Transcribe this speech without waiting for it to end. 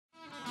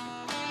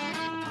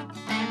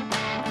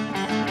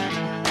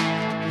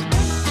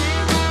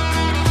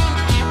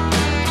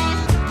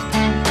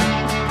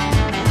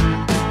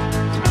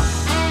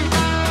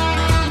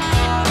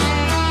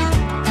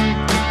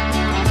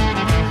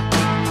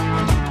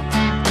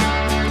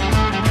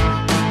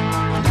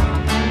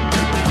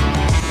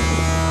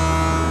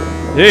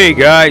Hey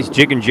guys,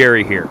 Jiggin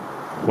Jerry here.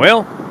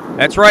 Well,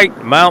 that's right,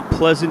 Mount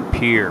Pleasant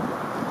Pier.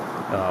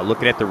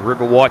 Looking at the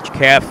Riverwatch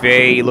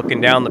Cafe,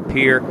 looking down the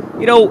pier.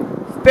 You know,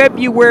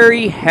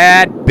 February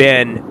had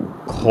been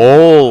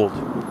cold,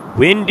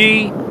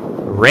 windy,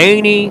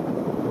 rainy,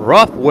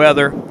 rough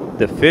weather.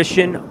 The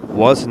fishing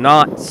was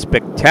not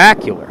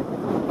spectacular.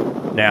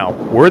 Now,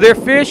 were there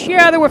fish?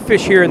 Yeah, there were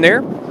fish here and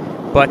there.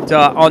 But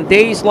on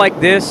days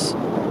like this,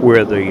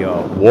 where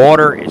the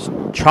water is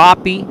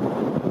choppy,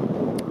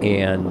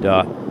 and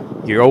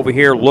you're over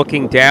here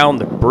looking down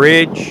the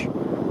bridge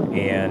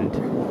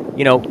and,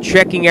 you know,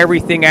 checking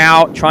everything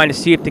out, trying to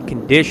see if the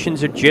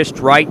conditions are just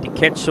right to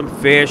catch some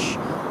fish.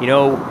 You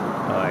know,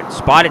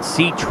 spotted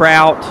sea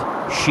trout,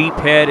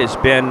 sheephead has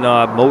been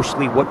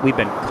mostly what we've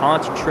been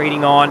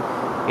concentrating on,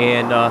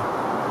 and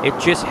it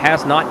just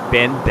has not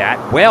been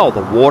that well.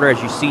 The water,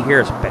 as you see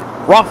here, has been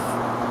rough.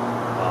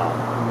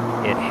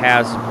 It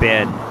has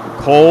been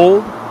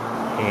cold,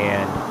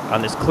 and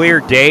on this clear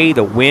day,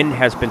 the wind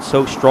has been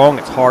so strong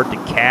it's hard to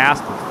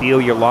cast and feel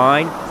your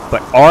line.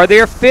 But are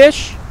there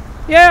fish?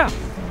 Yeah.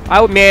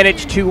 I would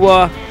manage to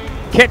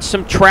catch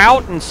some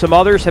trout, and some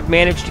others have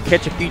managed to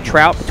catch a few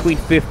trout between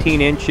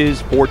 15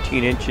 inches,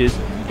 14 inches,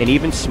 and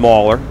even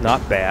smaller.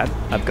 Not bad.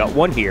 I've got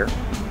one here.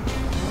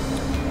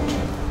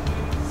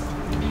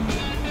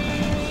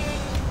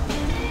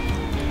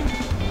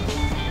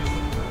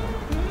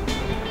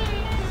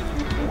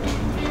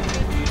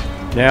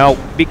 Now,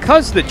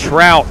 because the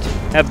trout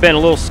have been a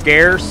little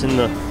scarce and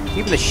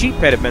even the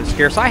sheephead have been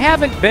scarce, I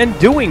haven't been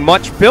doing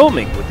much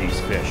filming with these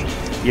fish.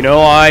 You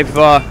know, I've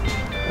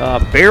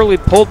barely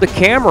pulled the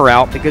camera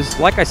out because,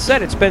 like I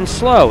said, it's been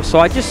slow. So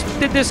I just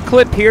did this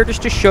clip here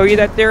just to show you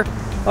that there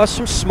are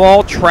some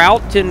small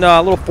trout and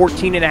little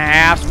 14.5s,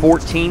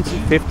 14s,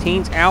 and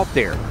 15s out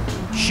there.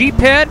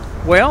 Sheephead,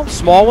 well,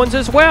 small ones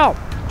as well.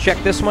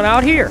 Check this one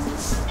out here.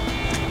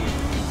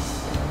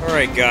 All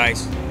right,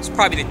 guys. It's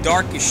probably the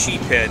darkest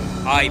sheephead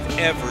I've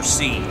ever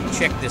seen.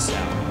 Check this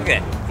out. Look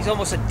at that. He's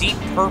almost a deep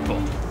purple.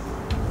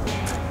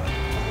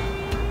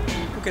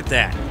 Look at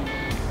that.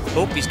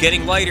 Oh, he's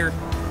getting lighter.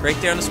 Right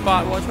there on the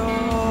spot. Watch.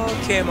 Oh,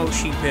 camo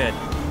sheephead.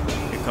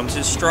 Here comes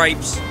his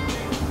stripes.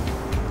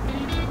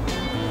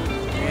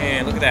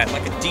 Man, look at that.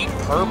 Like a deep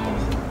purple.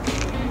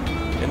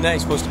 Isn't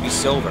that supposed to be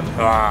silver?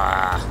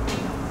 Ah.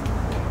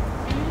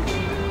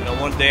 You know,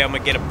 one day I'm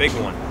going to get a big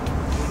one.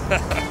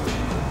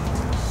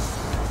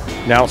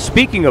 Now,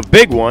 speaking of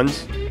big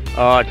ones,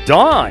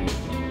 Don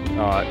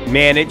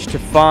managed to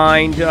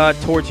find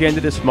towards the end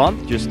of this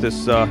month, just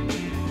this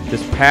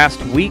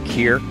past week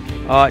here,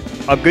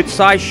 a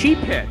good-sized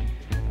sheephead.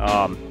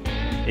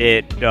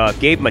 It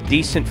gave him a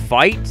decent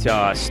fight,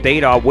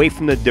 stayed away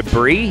from the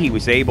debris. He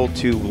was able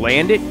to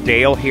land it.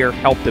 Dale here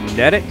helped him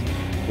net it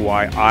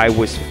while I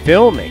was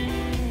filming.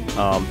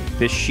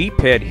 This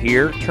sheephead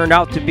here turned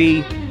out to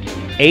be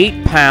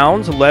 8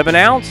 pounds, 11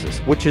 ounces,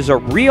 which is a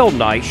real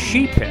nice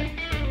sheephead.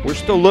 We're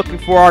still looking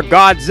for our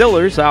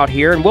Godzillas out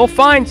here, and we'll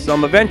find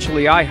some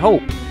eventually, I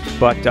hope.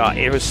 But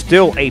it was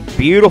still a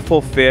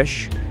beautiful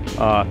fish.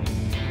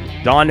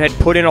 Don had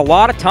put in a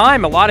lot of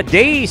time, a lot of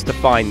days to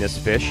find this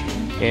fish.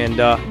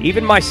 And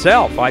even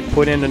myself, I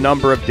put in a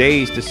number of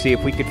days to see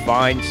if we could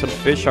find some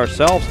fish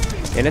ourselves.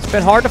 And it's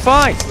been hard to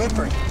find.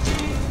 Slippery.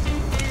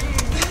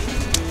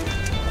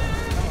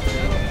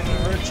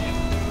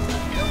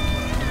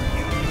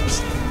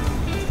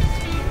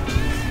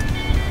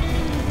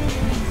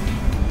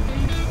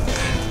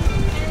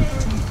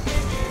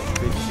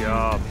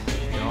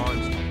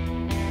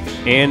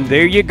 And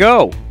there you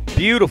go.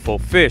 Beautiful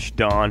fish,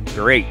 Don.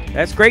 Great.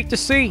 That's great to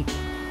see.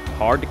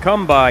 Hard to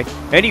come by.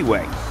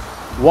 Anyway,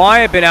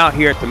 why I've been out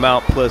here at the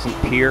Mount Pleasant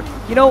Pier,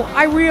 you know,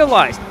 I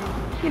realized,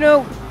 you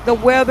know, the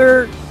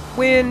weather,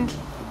 wind,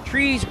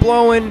 trees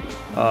blowing,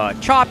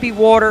 choppy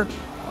water,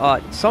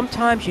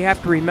 sometimes you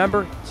have to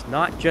remember it's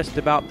not just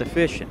about the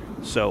fishing.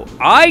 So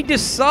I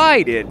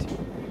decided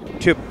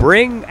to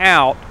bring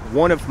out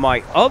one of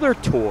my other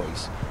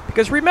toys.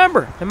 Because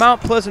remember, the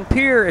Mount Pleasant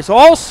Pier is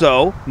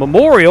also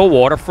Memorial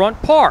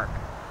Waterfront Park.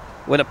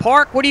 When a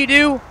park, what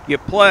do? You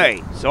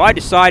play. So I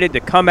decided to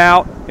come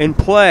out and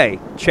play.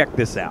 Check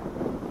this out.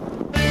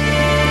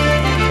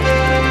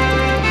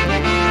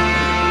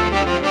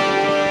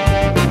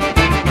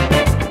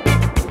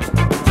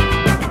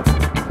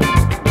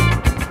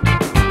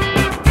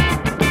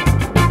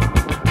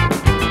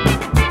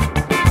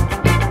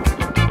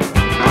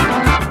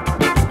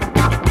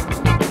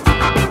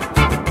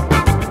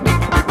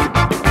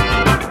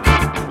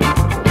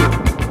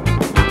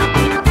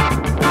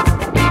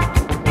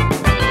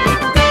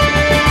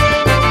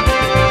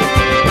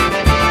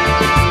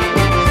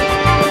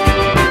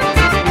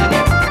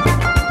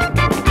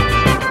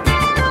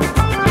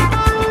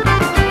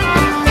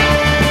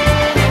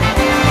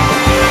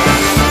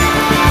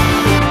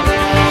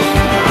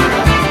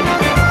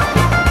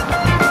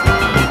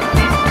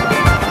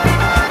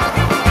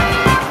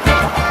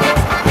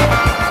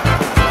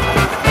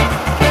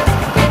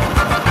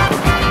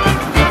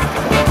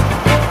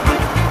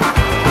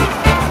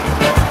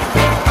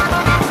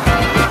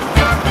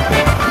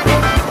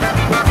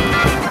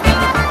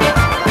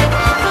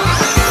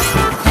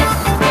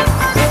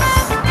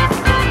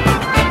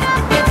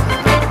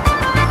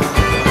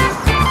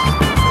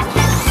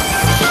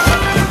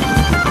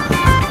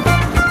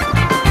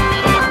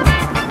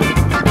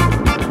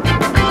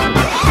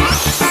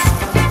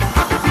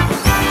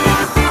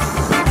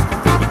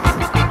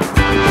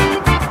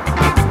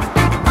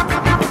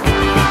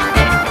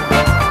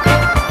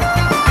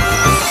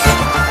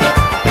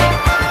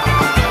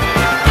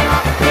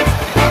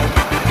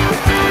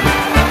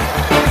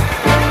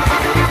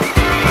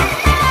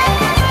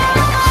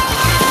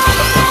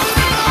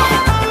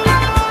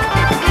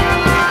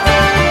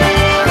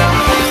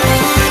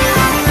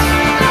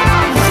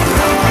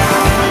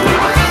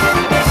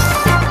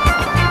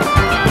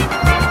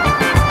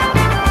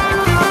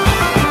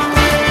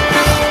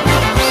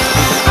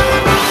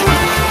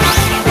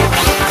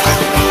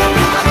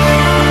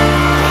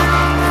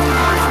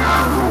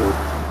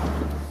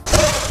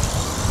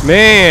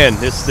 Man,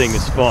 this thing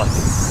is fun.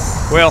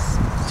 Well,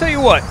 tell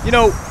you what,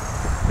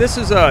 this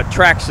is a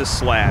Traxxas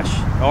Slash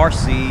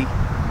RC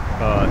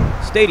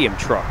stadium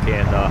truck,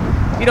 and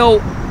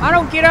I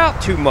don't get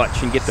out too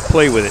much and get to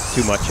play with it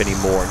too much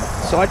anymore.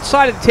 So I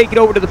decided to take it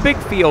over to the big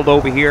field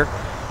over here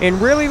and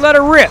really let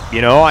it rip.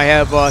 I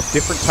have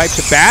different types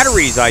of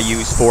batteries I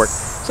use for it.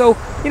 So,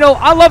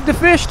 I love to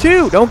fish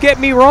too, don't get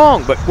me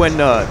wrong, but when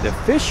the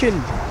fishing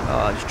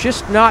is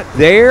just not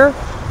there,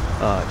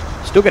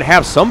 still gonna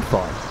have some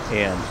fun.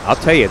 And I'll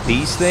tell you,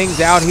 these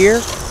things out here,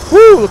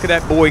 woo, look at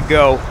that boy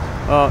go,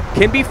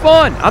 can be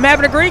fun. I'm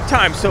having a great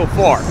time so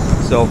far.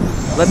 So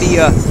let me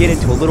get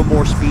into a little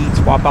more speed,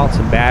 swap out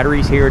some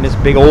batteries here in this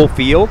big old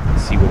field,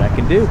 see what I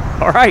can do.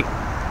 All right.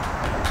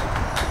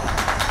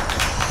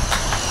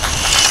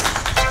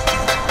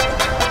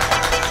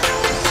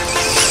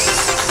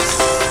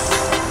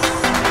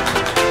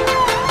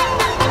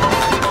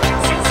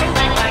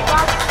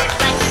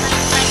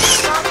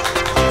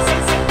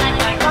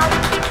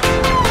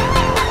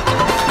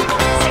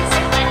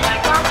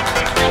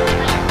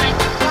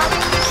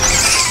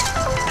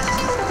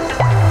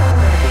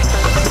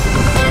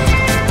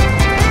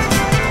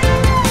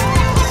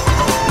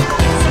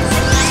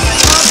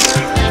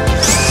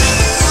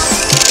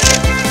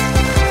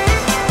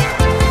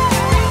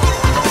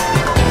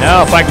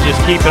 Now if I can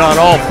just keep it on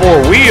all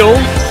four wheels.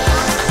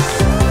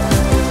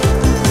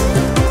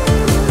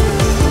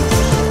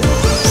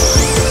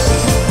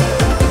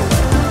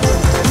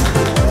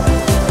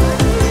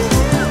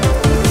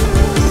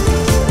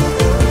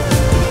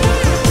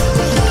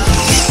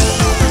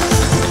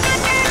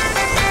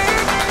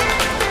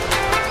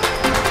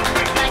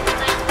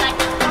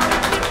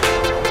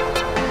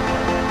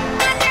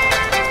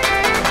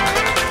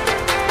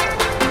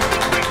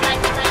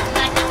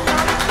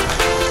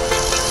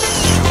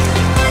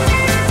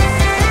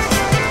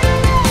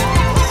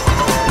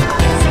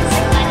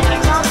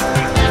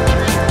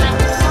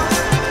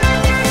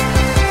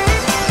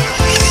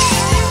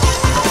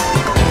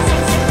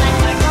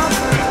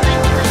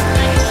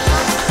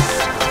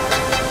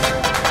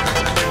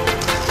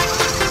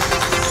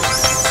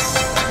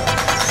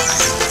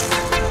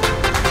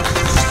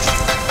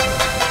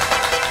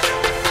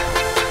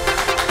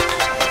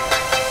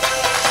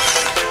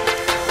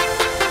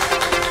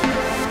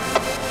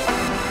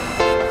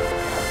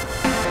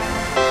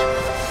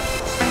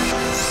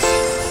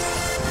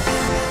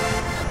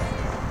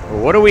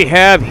 What do we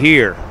have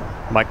here?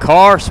 My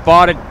car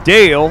spotted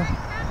Dale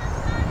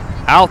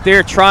out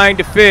there trying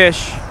to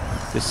fish,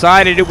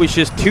 decided it was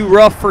just too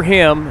rough for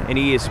him, and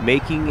he is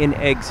making an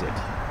exit.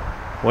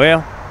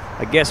 Well,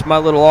 I guess my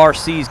little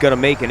RC is going to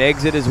make an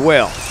exit as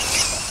well.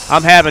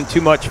 I'm having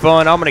too much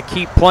fun. I'm going to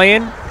keep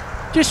playing.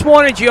 Just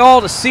wanted you all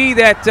to see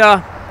that,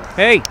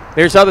 hey,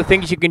 there's other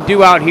things you can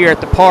do out here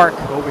at the park,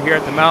 over here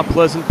at the Mount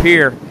Pleasant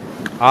Pier.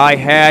 I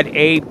had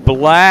a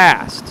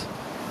blast.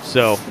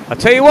 So, I'll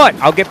tell you what,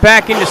 I'll get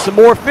back into some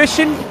more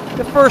fishing.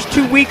 The first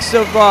 2 weeks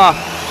of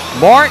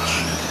March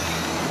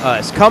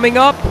is coming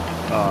up.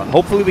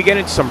 Hopefully we get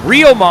into some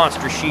real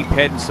monster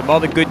sheephead and some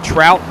other good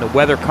trout, and the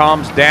weather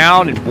calms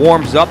down and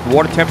warms up, the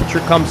water temperature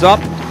comes up.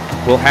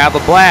 We'll have a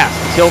blast.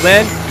 Until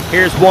then,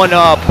 here's one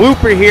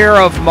blooper here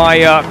of my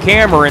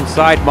camera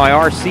inside my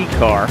RC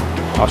car.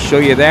 I'll show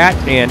you that,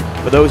 and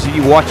for those of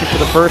you watching for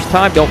the first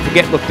time, don't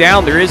forget, look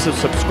down, there is a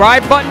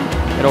subscribe button.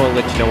 That'll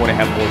let you know when I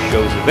have more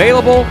shows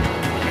available.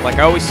 Like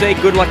I always say,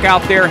 good luck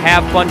out there,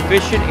 have fun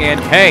fishing,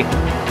 and hey,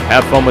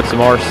 have fun with some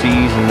RCs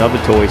and other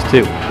toys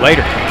too.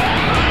 Later.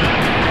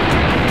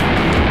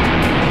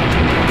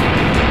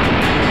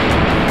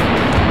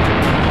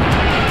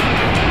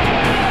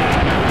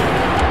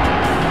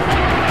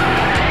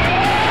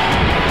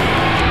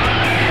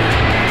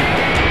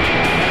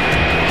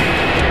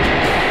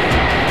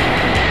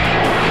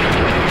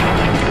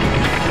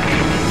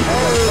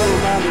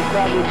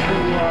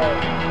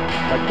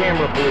 My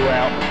camera blew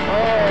out.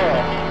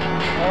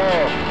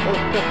 Oh, it's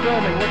still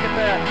filming. Look at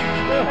that.